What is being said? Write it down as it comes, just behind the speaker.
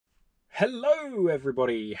Hello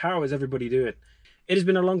everybody, how is everybody doing? It has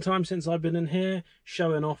been a long time since I've been in here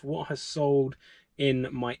showing off what has sold in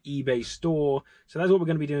my eBay store. So that's what we're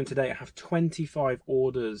going to be doing today. I have 25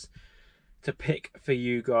 orders to pick for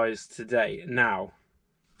you guys today. Now,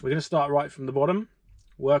 we're going to start right from the bottom,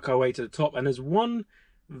 work our way to the top, and there's one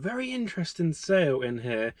very interesting sale in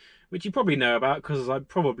here, which you probably know about because I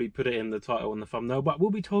probably put it in the title and the thumbnail, but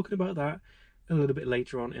we'll be talking about that a little bit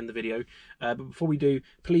later on in the video. But before we do,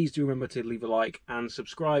 please do remember to leave a like and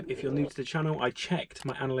subscribe if you're new to the channel. I checked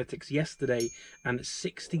my analytics yesterday and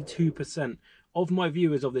 62% of my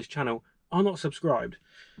viewers of this channel are not subscribed.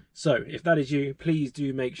 So if that is you, please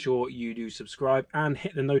do make sure you do subscribe and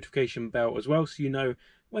hit the notification bell as well, so you know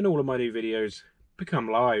when all of my new videos become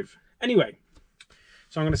live. Anyway,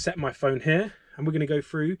 so I'm going to set my phone here and we're going to go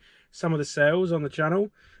through some of the sales on the channel,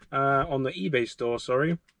 on the eBay store,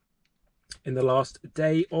 sorry, in the last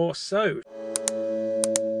day or so.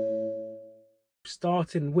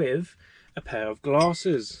 Starting with a pair of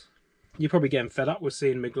glasses. You're probably getting fed up with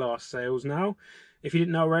seeing my glass sales now. If you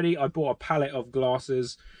didn't know already, I bought a pallet of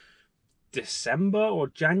glasses December or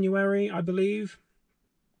January, I believe.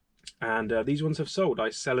 And these ones have sold.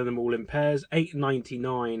 I'm selling them all in pairs,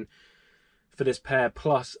 $8.99 for this pair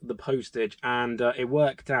plus the postage. And it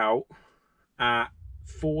worked out at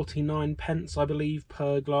 49 pence, I believe,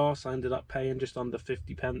 per glass. I ended up paying just under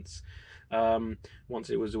 50 pence once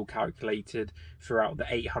it was all calculated throughout the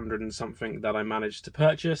 800 and something that I managed to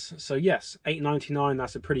purchase. So yes, $8.99,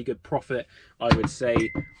 that's a pretty good profit, I would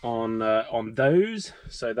say, on those.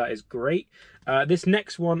 So that is great. This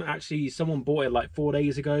next one, actually, someone bought it like 4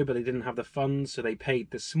 days ago, but they didn't have the funds, so they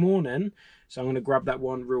paid this morning. So I'm going to grab that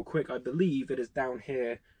one real quick. I believe it is down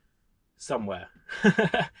here somewhere.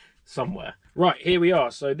 Somewhere. Right, here we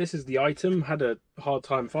are. So this is the item. Had a hard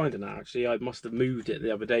time finding it, actually. I must have moved it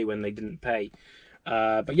the other day when they didn't pay.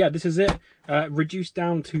 But yeah, this is it. Reduced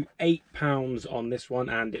down to £8 on this one,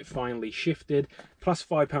 and it finally shifted. Plus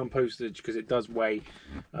 £5 postage, because it does weigh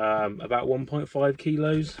about 1.5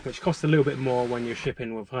 kilos, which costs a little bit more when you're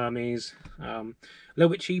shipping with Hermes. A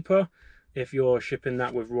little bit cheaper if you're shipping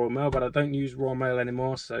that with Royal Mail, but I don't use Royal Mail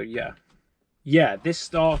anymore, so yeah. Yeah, this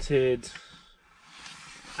started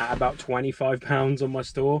at about £25 on my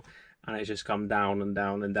store, and it's just come down and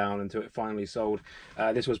down and down until it finally sold.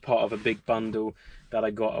 This was part of a big bundle that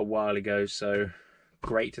I got a while ago, so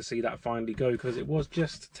great to see that finally go, because it was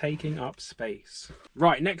just taking up space.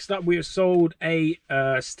 Right, next up we have sold a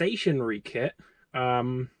stationery kit.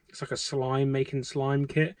 It's like a making slime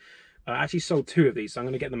kit. I actually sold 2 of these, so I'm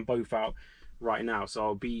going to get them both out right now, so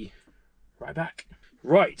I'll be right back.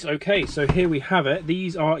 Right, okay, so here we have it.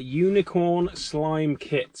 These are unicorn slime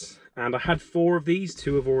kits, and I had 4 of these.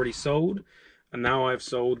 2 have already sold, and now I've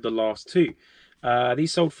sold the last 2.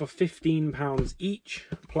 These sold for £15 each,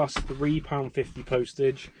 plus £3.50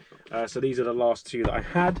 postage. So these are the last 2 that I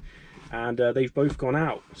had, and they've both gone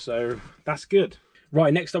out, so that's good.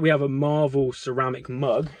 Right, next up we have a Marvel ceramic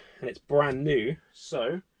mug, and it's brand new,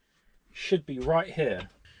 so should be right here.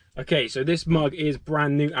 Okay, so this mug is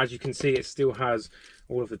brand new. As you can see, it still has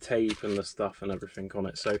all of the tape and the stuff and everything on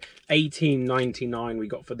it. So $18.99 we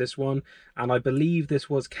got for this one, and I believe this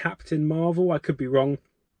was Captain Marvel. I could be wrong.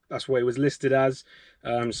 That's what it was listed as.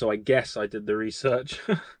 So I guess I did the research.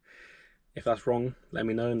 If that's wrong, let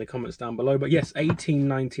me know in the comments down below. But yes,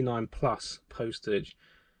 $18.99 plus postage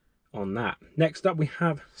on that. Next up, we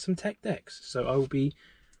have some tech decks. So I will be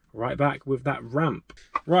right back with that ramp.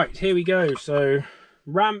 Right, here we go. So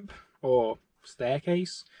ramp or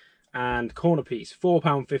staircase and corner piece,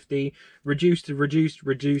 £4.50, reduced to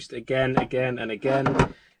reduced again and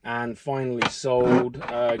again, and finally sold.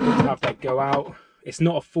 Good to have that go out. It's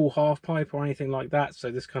not a full half pipe or anything like that, so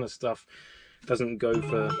this kind of stuff doesn't go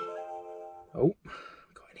for... Oh,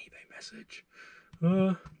 got an eBay message.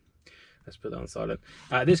 Let's put that on silent.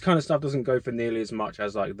 This kind of stuff doesn't go for nearly as much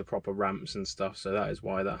as like the proper ramps and stuff, so that is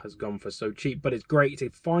why that has gone for so cheap. But it's great to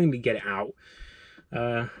finally get it out,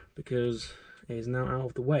 because it is now out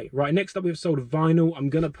of the way. Right, next up we've sold vinyl. I'm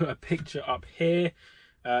going to put a picture up here.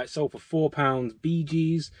 It sold for £4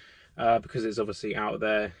 BGs, because it's obviously out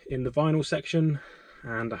there in the vinyl section,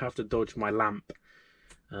 and I have to dodge my lamp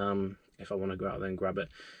if I want to go out there and grab it.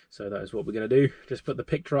 So that is what we're going to do. Just put the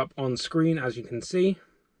picture up on screen, as you can see.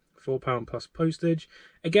 £4 plus postage.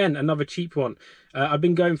 Again, another cheap one. I've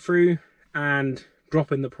been going through and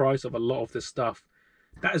dropping the price of a lot of this stuff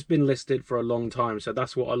that has been listed for a long time. So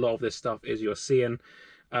that's what a lot of this stuff is you're seeing.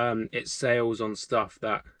 It's sales on stuff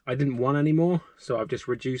that I didn't want anymore, so I've just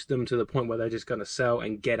reduced them to the point where they're just going to sell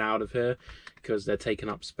and get out of here because they're taking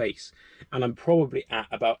up space. And I'm probably at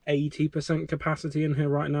about 80% capacity in here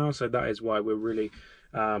right now, so that is why we're really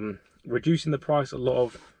reducing the price, a lot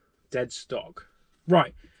of dead stock.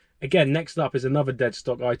 Right, again, next up is another dead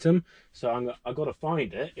stock item. So I've got to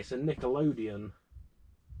find it. It's a Nickelodeon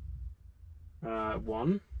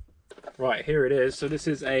one. Right, here it is. So this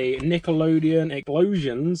is a Nickelodeon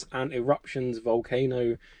Explosions and Eruptions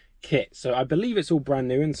Volcano kit. So I believe it's all brand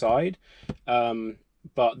new inside,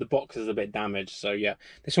 but the box is a bit damaged. So yeah,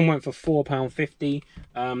 this one went for £4.50.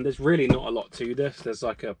 There's really not a lot to this. There's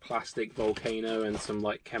like a plastic volcano and some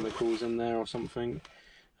like chemicals in there or something,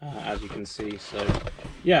 as you can see. So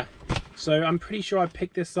yeah, so I'm pretty sure I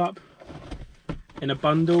picked this up in a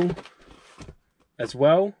bundle as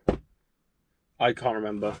well. I can't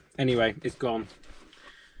remember. Anyway, it's gone.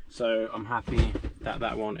 So I'm happy that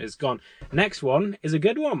that one is gone. Next one is a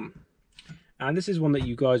good one. And this is one that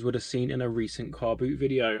you guys would have seen in a recent CARBOOT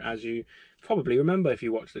video, as you probably remember if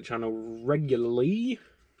you watch the channel regularly.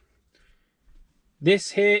 This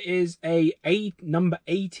here is a number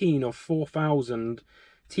 18 of 4000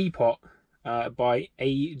 teapot by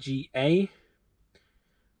AGA.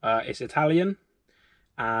 It's Italian,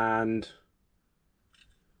 and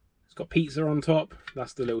it's got pizza on top.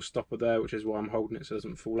 That's the little stopper there, which is why I'm holding it so it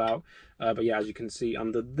doesn't fall out. But yeah, as you can see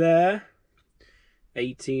under there,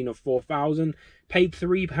 18 of 4000. Paid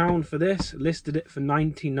 £3 for this. Listed it for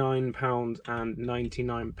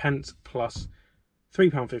 £99.99 plus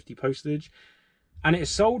 £3.50 postage. And it is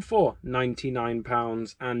sold for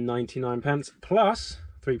 £99.99 plus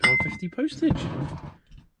 £3.50 postage.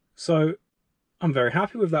 So I'm very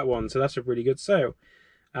happy with that one. So that's a really good sale.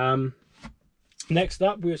 Next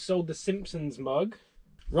up, we have sold the Simpsons mug.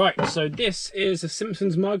 Right, so this is a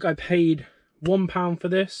Simpsons mug. I paid £1 for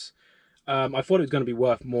this. I thought it was going to be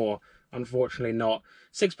worth more. Unfortunately not.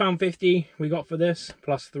 £6.50 we got for this,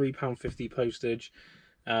 plus £3.50 postage.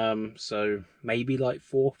 So maybe like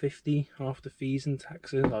 £4.50 after fees and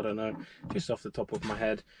taxes. I don't know, just off the top of my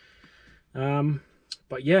head.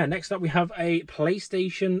 But yeah, next up we have a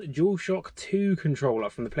PlayStation DualShock 2 controller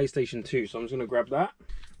from the PlayStation 2. So I'm just going to grab that.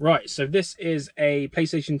 Right, so this is a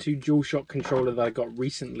PlayStation 2 DualShock controller that I got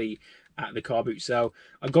recently at the CARBOOT sale.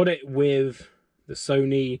 I got it with the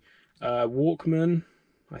Sony Walkman,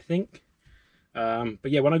 I think. But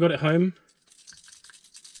yeah, when I got it home,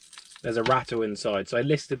 there's a rattle inside. So I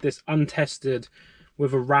listed this untested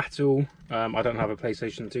with a rattle. I don't have a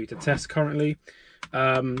PlayStation 2 to test currently.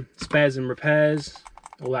 Spares and repairs,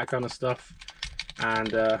 all that kind of stuff.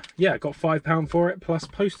 And yeah, I got £5 for it plus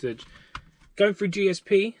postage. Going through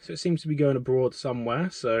GSP, so it seems to be going abroad somewhere.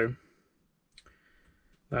 So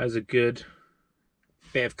that is a good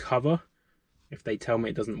bit of cover. If they tell me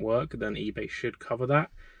it doesn't work, then eBay should cover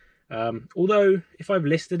that. Although, if I've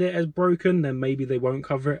listed it as broken, then maybe they won't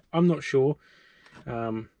cover it. I'm not sure.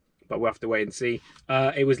 But we'll have to wait and see.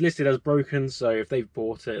 It was listed as broken, so if they've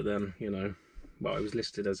bought it, then, you know, well, it was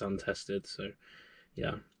listed as untested, so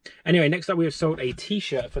yeah. Anyway, next up we have sold a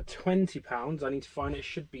t-shirt for £20. I need to find it. It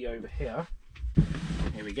should be over here.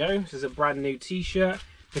 Here we go. This is a brand new t-shirt.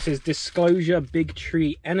 This is Disclosure Big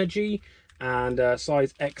Tree Energy, and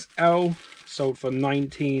size XL, sold for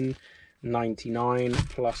 £19.99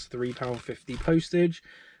 plus £3.50 postage.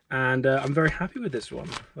 And I'm very happy with this one.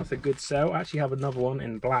 That's a good sale. I actually have another one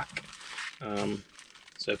in black,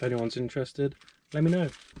 so if anyone's interested, let me know.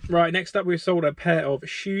 Right, next up we've sold a pair of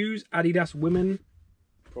shoes, Adidas Women,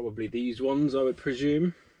 probably these ones I would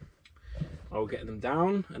presume. I will get them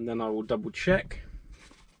down and then I will double check.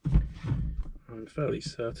 I'm fairly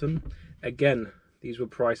certain. Again, these were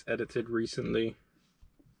price edited recently.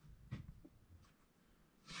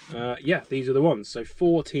 Yeah, these are the ones. So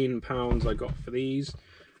 £14 I got for these.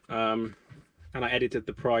 And I edited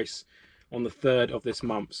the price on the 3rd of this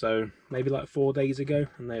month. So maybe like 4 days ago,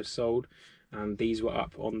 and they have sold. And these were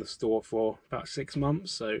up on the store for about 6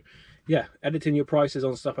 months. So yeah, editing your prices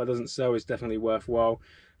on stuff that doesn't sell is definitely worthwhile.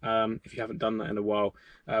 If you haven't done that in a while.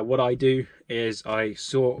 What I do is I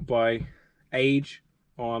sort by age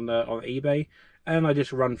on eBay, and I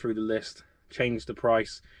just run through the list, change the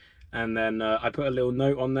price, and then I put a little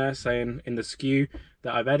note on there saying in the SKU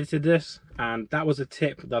that I've edited this. And that was a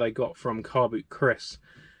tip that I got from CARBOOT Chris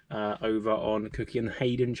over on Cookie and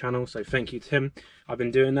Hayden channel, so thank you to him. I've been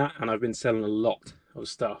doing that, and I've been selling a lot of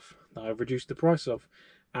stuff that I've reduced the price of.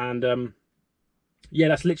 And yeah,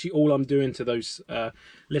 that's literally all I'm doing to those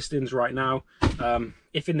listings right now.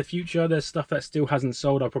 If in the future there's stuff that still hasn't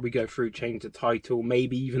sold, I'll probably go through, change the title,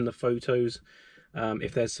 maybe even the photos,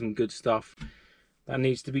 if there's some good stuff that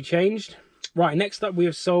needs to be changed. Right, next up we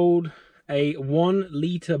have sold a 1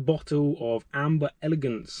 litre bottle of Amber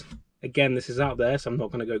Elegance. Again, this is out there, so I'm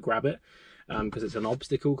not going to go grab it because it's an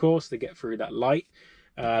obstacle course to get through that light.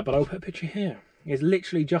 But I'll put a picture here. is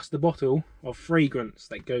literally just the bottle of fragrance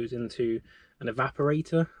that goes into an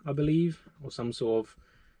evaporator, I believe, or some sort of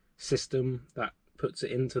system that puts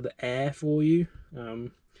it into the air for you.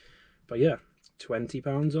 But yeah,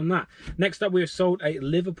 £20 on that. Next up, we have sold a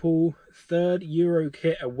Liverpool 3rd Euro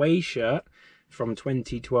kit away shirt from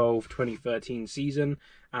 2012-2013 season,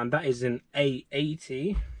 and that is in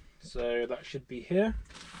A80, so that should be here.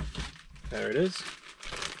 There it is.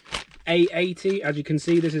 A80. As you can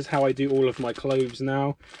see, this is how I do all of my clothes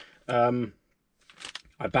now.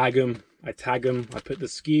 I bag them, I tag them, I put the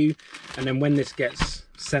SKU, and then when this gets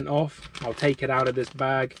sent off, I'll take it out of this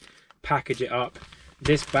bag, package it up.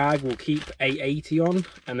 This bag will keep A80 on,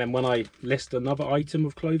 and then when I list another item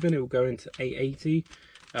of clothing, it will go into A80,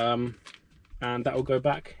 and that will go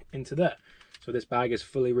back into there. So this bag is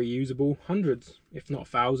fully reusable hundreds, if not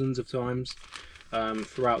thousands of times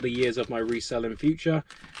throughout the years of my reselling future.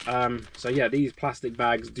 So yeah, these plastic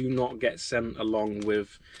bags do not get sent along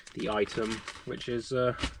with the item, which is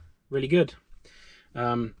really good,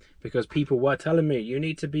 because people were telling me you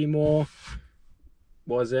need to be more,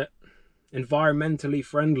 what was it, environmentally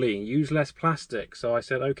friendly, use less plastic. So I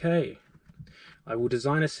said, okay, I will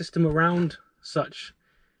design a system around such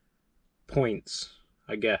points,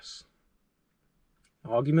 I guess.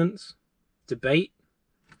 Arguments, debate,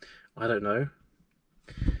 I don't know.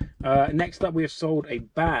 Next up, we have sold a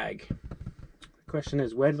bag. The question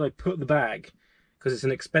is, where did I put the bag? Because it's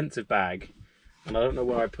an expensive bag and I don't know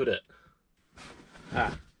where I put it.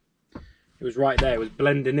 Ah, it was right there, it was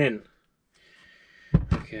blending in.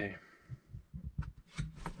 Okay.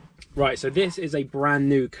 Right, so this is a brand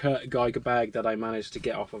new Kurt Geiger bag that I managed to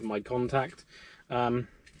get off of my contact. I'll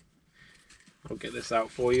get this out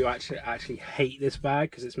for you. I actually hate this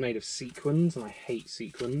bag because it's made of sequins, and I hate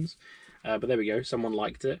sequins. But there we go, someone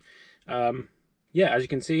liked it. Yeah, as you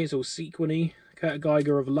can see, it's all sequiny. Kurt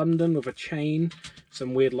Geiger of London with a chain,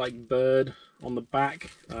 some weird like bird on the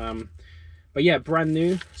back. But yeah, brand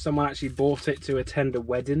new. Someone actually bought it to attend a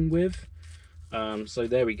wedding with. So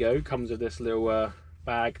there we go, comes with this little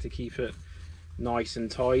bag to keep it nice and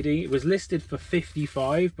tidy. It was listed for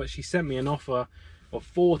 55, but she sent me an offer of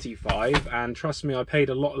 45, and trust me, I paid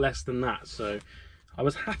a lot less than that. So I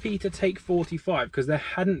was happy to take 45 because there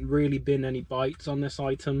hadn't really been any bites on this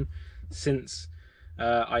item since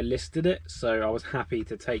I listed it, so I was happy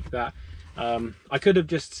to take that. I could have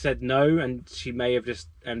just said no and she may have just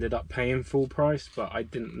ended up paying full price, but I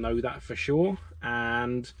didn't know that for sure,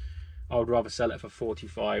 and I would rather sell it for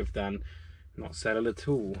 45 than not sell it at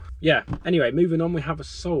all. Yeah, anyway, moving on, we have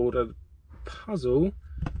sold a puzzle,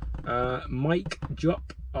 Mike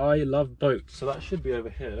Jupp, I love boats. So that should be over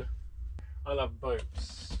here. I love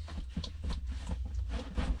boats.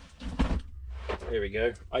 Here we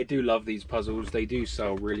go. I do love these puzzles. They do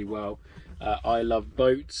sell really well. I love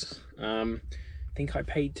boats. I think I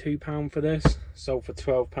paid £2 for this. Sold for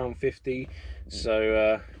 £12.50.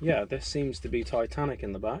 So yeah, this seems to be Titanic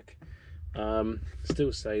in the back.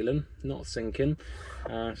 Still sailing, not sinking.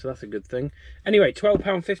 So that's a good thing. Anyway,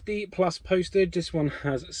 £12.50 plus postage. This one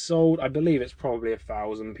has sold, I believe it's probably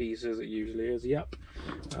 1,000 pieces. It usually is. Yep,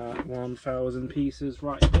 1,000 pieces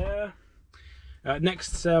right there.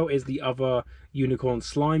 Next sale is the other unicorn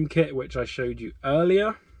slime kit, which I showed you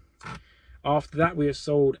earlier. After that, we have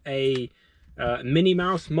sold a Minnie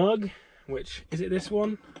Mouse mug, which, is it this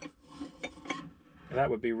one? That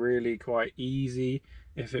would be really quite easy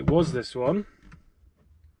if it was this one.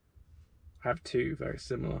 I have two very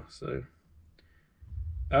similar, so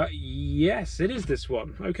yes, it is this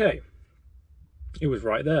one. Okay, it was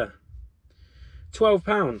right there.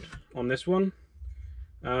 £12 on this one.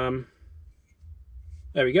 There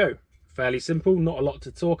we go, fairly simple, not a lot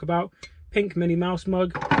to talk about. Pink Minnie Mouse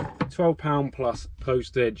mug, £12 plus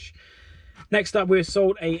postage. Next up, we've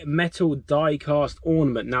sold a metal die cast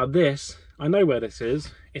ornament. Now this, I know where this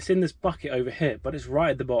is. It's in this bucket over here, but it's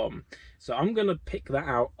right at the bottom. So I'm going to pick that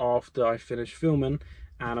out after I finish filming,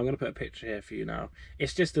 and I'm going to put a picture here for you now.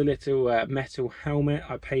 It's just a little metal helmet.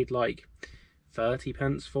 I paid like 30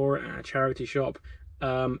 pence for it at a charity shop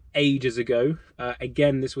ages ago.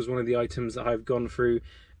 Again, this was one of the items that I've gone through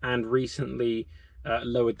and recently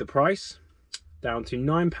lowered the price down to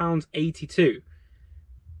 £9.82.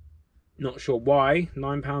 Not sure why,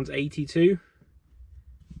 £9.82.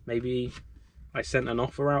 Maybe I sent an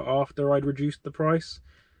offer out after I'd reduced the price.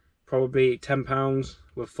 Probably £10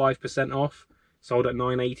 with 5% off. Sold at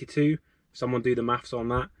 £9.82. Someone do the maths on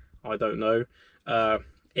that. I don't know.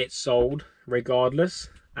 It's sold regardless,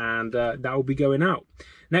 and that will be going out.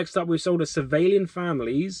 Next up, we've sold a Surveillant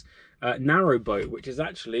Families narrow boat, which is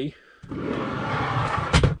actually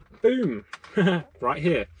Boom. Right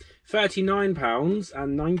here.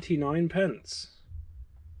 £39.99.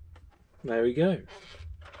 There we go.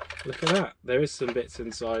 Look at that. There is some bits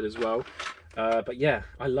inside as well. But yeah,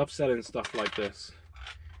 I love selling stuff like this.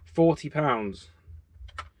 £40.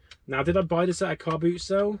 Now, did I buy this at a car boot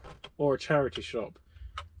sale or a charity shop?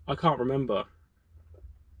 I can't remember.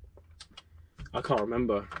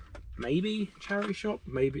 Maybe charity shop?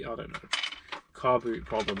 Maybe, I don't know. Car boot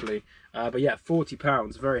probably. But yeah,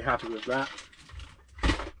 £40. Very happy with that.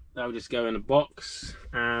 That'll just go in a box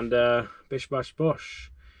and bish bash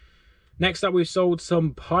bosh. Next up, we've sold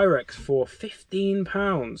some Pyrex for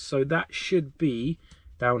 £15. So that should be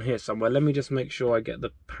down here somewhere. Let me just make sure I get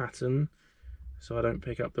the pattern so I don't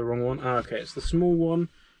pick up the wrong one. Okay, it's the small one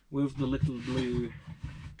with the little blue.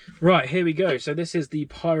 Right, here we go. So this is the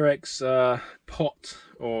Pyrex pot,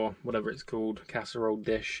 or whatever it's called, casserole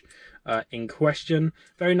dish in question.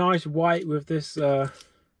 Very nice white with this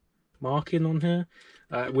marking on here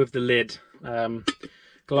with the lid.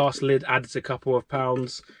 Glass lid adds a couple of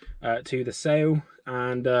pounds to the sale,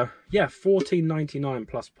 and yeah, £14.99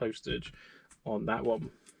 plus postage on that one.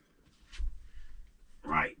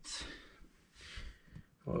 Right,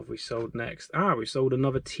 what have we sold next? We sold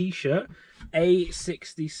another t-shirt,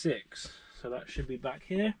 A66, so that should be back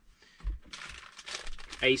here.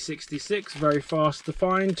 A66, very fast to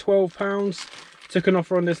find, £12. Took an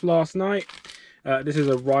offer on this last night. This is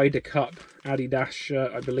a Ryder Cup Adidas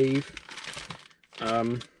shirt, I believe.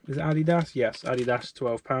 Is it Adidas? Yes, Adidas,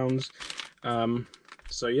 £12.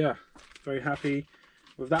 So yeah, very happy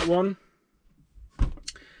with that one.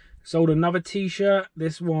 Sold another t-shirt.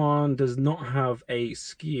 This one does not have a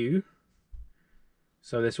SKU,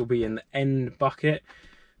 so this will be in the end bucket.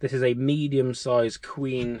 This is a medium-sized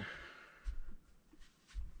Queen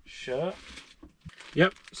shirt.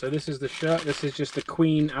 Yep, so this is the shirt. This is just the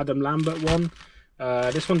Queen Adam Lambert one.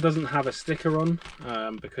 This one doesn't have a sticker on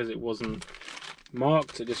because it wasn't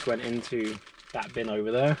marked. It just went into that bin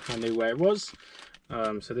over there. I knew where it was.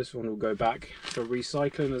 So this one will go back for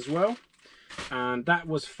recycling as well. And that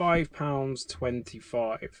was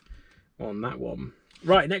 £5.25 on that one.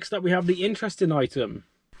 Right, next up we have the interesting item.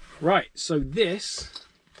 Right, so this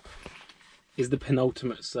is the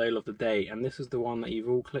penultimate sale of the day, and this is the one that you've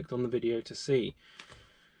all clicked on the video to see.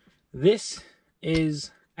 This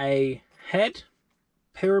is a head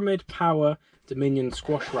Pyramid Power Dominion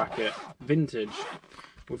squash racket, vintage,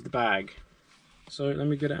 with the bag. So let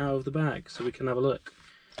me get it out of the bag so we can have a look,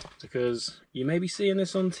 because you may be seeing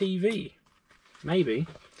this on TV. Maybe,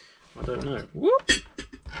 I don't know. Whoop!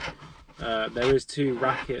 There is 2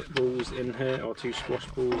 racket balls in here, or 2 squash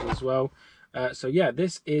balls as well. So yeah,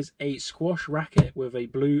 this is a squash racket with a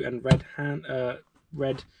blue and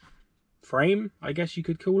red frame, I guess you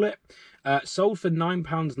could call it. Sold for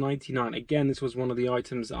 £9.99. Again, this was one of the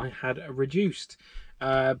items that I had reduced.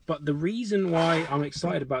 But the reason why I'm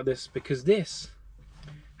excited about this, because this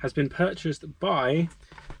has been purchased by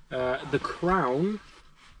The Crown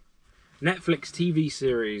Netflix TV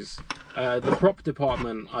series, the prop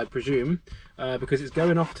department, I presume, because it's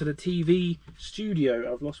going off to the TV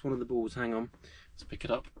studio. I've lost one of the balls, hang on, let's pick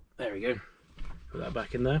it up, there we go, put that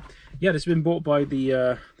back in there. Yeah, this has been bought by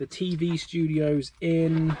the TV studios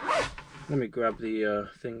in, let me grab the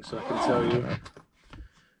thing so I can tell you,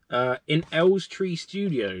 in Elstree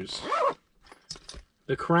Studios,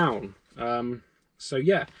 The Crown. So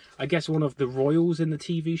yeah, I guess one of the royals in the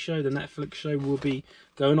TV show, the Netflix show, will be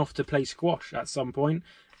going off to play squash at some point.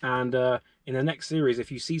 And in the next series,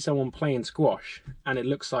 if you see someone playing squash and it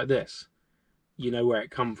looks like this, you know where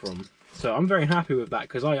it come from. So I'm very happy with that,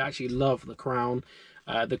 because I actually love The Crown.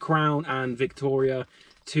 The Crown and Victoria,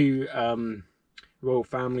 2 royal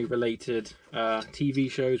family related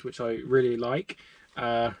TV shows which I really like.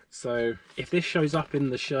 So if this shows up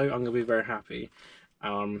in the show, I'm going to be very happy.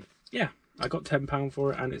 Yeah. I got £10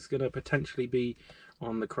 for it, and it's going to potentially be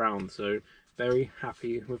on The Crown, so very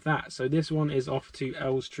happy with that. So this one is off to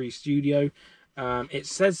Elstree Studio. It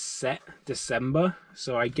says set December,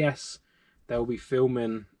 so I guess they'll be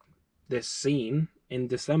filming this scene in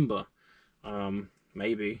December.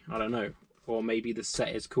 Maybe, I don't know, or maybe the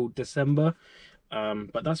set is called December,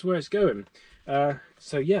 but that's where it's going.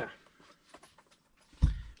 So yeah,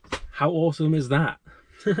 how awesome is that?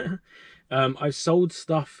 I've sold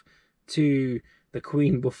stuff to the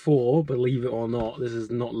Queen before, believe it or not. This is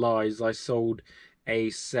not lies. I sold a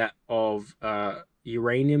set of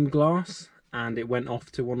uranium glass, and it went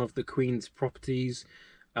off to one of the Queen's properties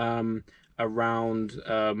around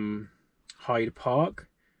Hyde Park.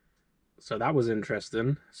 So that was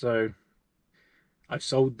interesting. So I've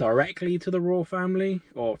sold directly to the royal family,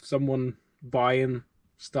 or someone buying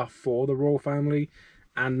stuff for the royal family,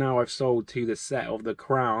 and now I've sold to the set of The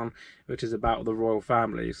Crown, which is about the royal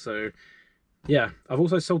family. So yeah, I've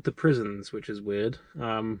also sold to prisons, which is weird.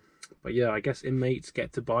 But yeah, I guess inmates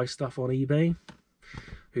get to buy stuff on eBay.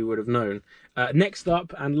 Who would have known? Next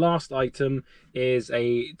up and last item is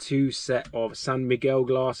a 2 set of San Miguel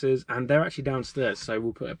glasses, and they're actually downstairs, so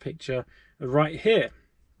we'll put a picture right here.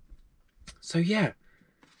 So yeah,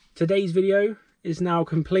 today's video is now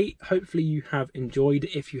complete. Hopefully you have enjoyed.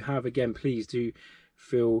 If you have, again, please do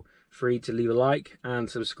feel free to leave a like and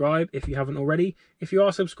subscribe if you haven't already. If you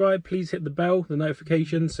are subscribed, please hit the bell, the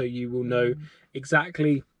notification, so you will know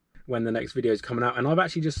exactly when the next video is coming out. And I've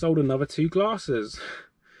actually just sold another 2 glasses.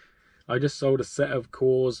 I just sold a set of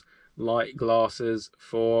Coors Light glasses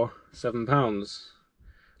for £7.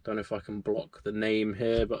 Don't know if I can block the name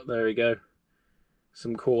here, but there we go.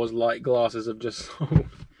 Some Coors Light glasses have just sold.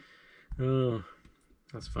 Oh,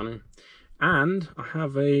 that's funny. And I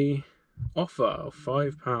have a offer of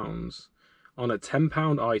 £5 on a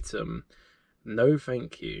 £10 item. No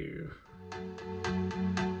thank you.